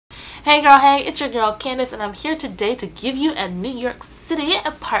Hey girl, hey, it's your girl Candace, and I'm here today to give you a New York City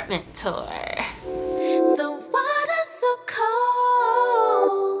apartment tour. The water's so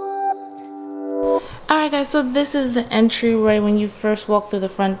cold. Alright guys, so this is the entryway when you first walk through the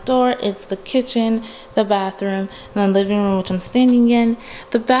front door. It's the kitchen, the bathroom, and the living room, which I'm standing in.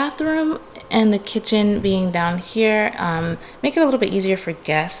 The bathroom and the kitchen being down here make it a little bit easier for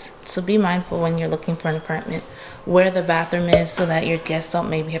guests, so be mindful when you're looking for an apartment where the bathroom is so that your guests don't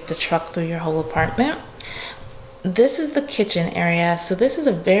maybe have to truck through your whole apartment. This is the kitchen area. So this is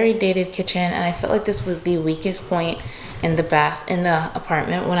a very dated kitchen, and I felt like this was the weakest point in the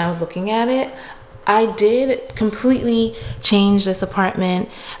apartment when I was looking at it. I did completely change this apartment.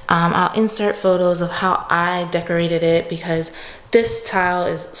 I'll insert photos of how I decorated it because this tile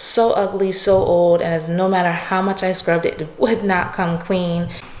is so ugly, so old, and as no matter how much I scrubbed it, it would not come clean.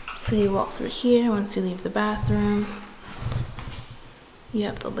 So you walk through here once you leave the bathroom. You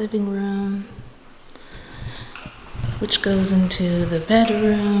have the living room, which goes into the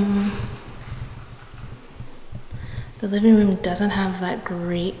bedroom. The living room doesn't have that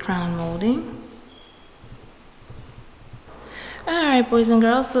great crown molding. Alright, boys and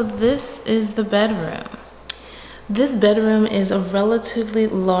girls, so this is the bedroom. This bedroom is a relatively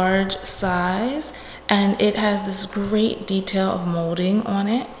large size, and it has this great detail of molding on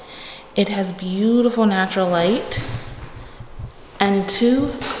it. It has beautiful natural light and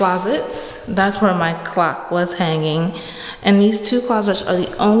 2 closets. That's where my clock was hanging. And these 2 closets are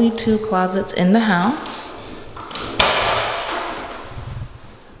the only 2 closets in the house.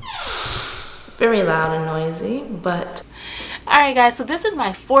 Very loud and noisy, but... Alright guys, so this is my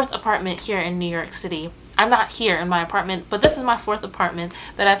 4th apartment here in New York City. I'm not here in my apartment, but this is my 4th apartment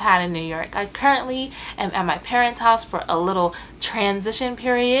that I've had in New York. I currently am at my parents' house for a little transition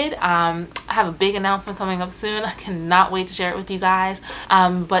period. I have a big announcement coming up soon. I cannot wait to share it with you guys.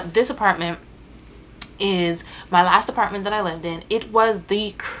 But this apartment is my last apartment that I lived in. It was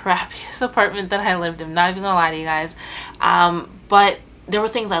the crappiest apartment that I lived in. I'm not even gonna lie to you guys. But there were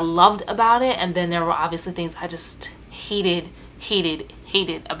things I loved about it, and then there were obviously things I just hated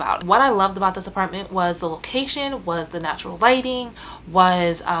about it. What I loved about this apartment was the location, was the natural lighting,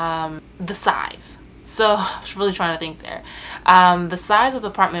 was the size. So I was really trying to think there. The size of the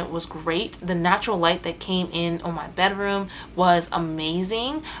apartment was great. The natural light that came in on my bedroom was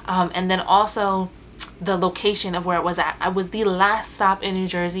amazing. And then also the location of where it was at. I was the last stop in New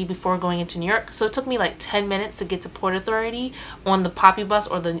Jersey before going into New York, so it took me like 10 minutes to get to Port Authority on the Poppy bus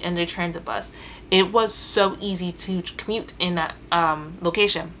or the NJ Transit bus. It was so easy to commute in that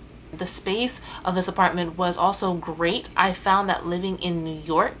location. The space of this apartment was also great. I found that living in New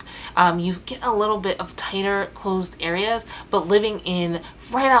York, you get a little bit of tighter closed areas, but living in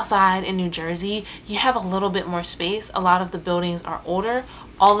right outside in New Jersey, you have a little bit more space. A lot of the buildings are older.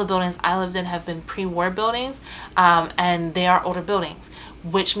 All the buildings I lived in have been pre-war buildings, and they are older buildings,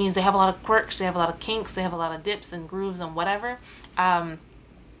 which means they have a lot of quirks, they have a lot of kinks, they have a lot of dips and grooves and whatever.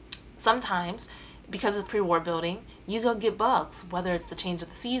 Sometimes, because it's pre-war building, you go get bugs, whether it's the change of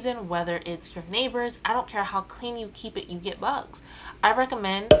the season, whether it's your neighbors. I don't care how clean you keep it, you get bugs. I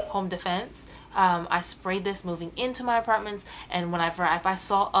recommend Home Defense. I sprayed this moving into my apartments, and if I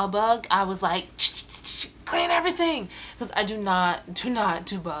saw a bug, I was like, clean everything, because I do not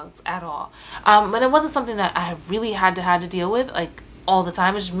do bugs at all. But it wasn't something that I really had to deal with like all the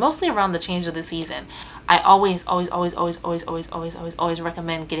time. It's mostly around the change of the season. I always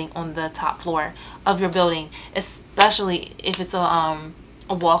recommend getting on the top floor of your building, especially if it's a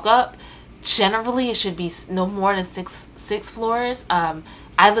walk up. Generally, it should be no more than six floors.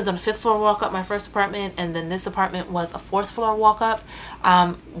 I lived on a 5th floor walk up, my first apartment, and then this apartment was a 4th floor walk up.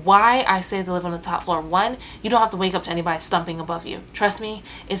 Why I say to live on the top floor: 1, you don't have to wake up to anybody stumping above you. Trust me,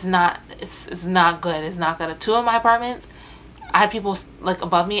 it's not good. It's not good. 2 of my apartments, I had people like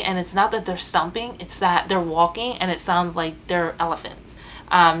above me, and it's not that they're stumping, it's that they're walking and it sounds like they're elephants.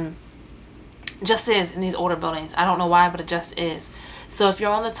 Just is in these older buildings. I don't know why, but it just is. So if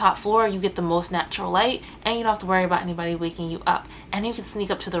you're on the top floor, you get the most natural light, and you don't have to worry about anybody waking you up. And you can sneak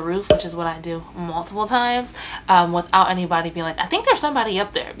up to the roof, which is what I do multiple times, without anybody being like, I think there's somebody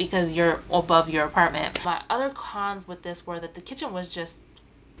up there, because you're above your apartment. My other cons with this were that the kitchen was just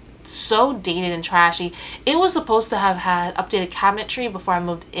so dated and trashy. It was supposed to have had updated cabinetry before I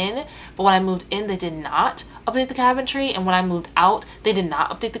moved in, but when I moved in, they did not update the cabinetry, and when I moved out, they did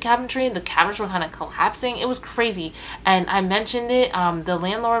not update the cabinetry. The cabinets were kind of collapsing. It was crazy, and I mentioned it. The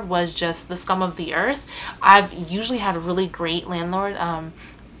landlord was just the scum of the earth. I've usually had really great landlord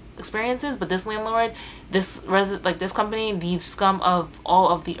experiences, but this landlord, this company, the scum of all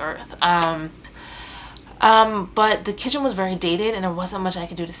of the earth. But the kitchen was very dated and there wasn't much I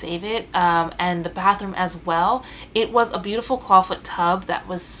could do to save it. And the bathroom as well. It was a beautiful clawfoot tub that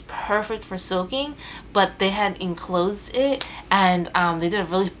was perfect for soaking, but they had enclosed it, and they did a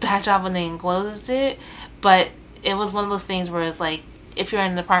really bad job when they enclosed it. But it was one of those things where it's like, if you're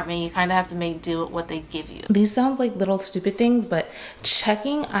in an apartment, you kind of have to make do with what they give you. These sound like little stupid things, but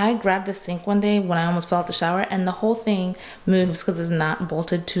checking, I grabbed the sink one day when I almost fell out the shower, and the whole thing moves because it's not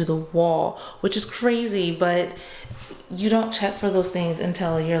bolted to the wall, which is crazy. But you don't check for those things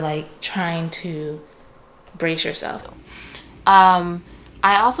until you're like trying to brace yourself. I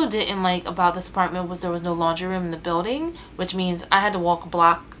also didn't like about this apartment was there was no laundry room in the building, which means I had to walk a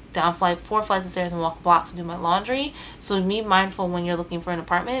block down 4 flights of stairs and walk a block to do my laundry. So be mindful when you're looking for an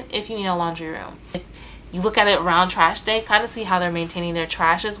apartment if you need a laundry room. If you look at it around trash day, kind of see how they're maintaining their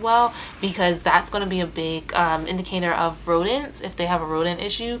trash as well, because that's going to be a big indicator of rodents. If they have a rodent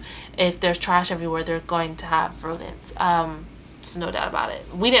issue, if there's trash everywhere, they're going to have rodents. So no doubt about it.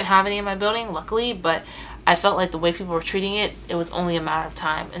 We didn't have any in my building, luckily, but I felt like the way people were treating it, it was only a matter of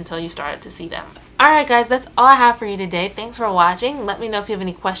time until you started to see them. Alright guys, that's all I have for you today. Thanks for watching. Let me know if you have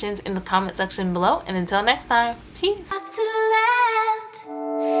any questions in the comment section below. And until next time, peace.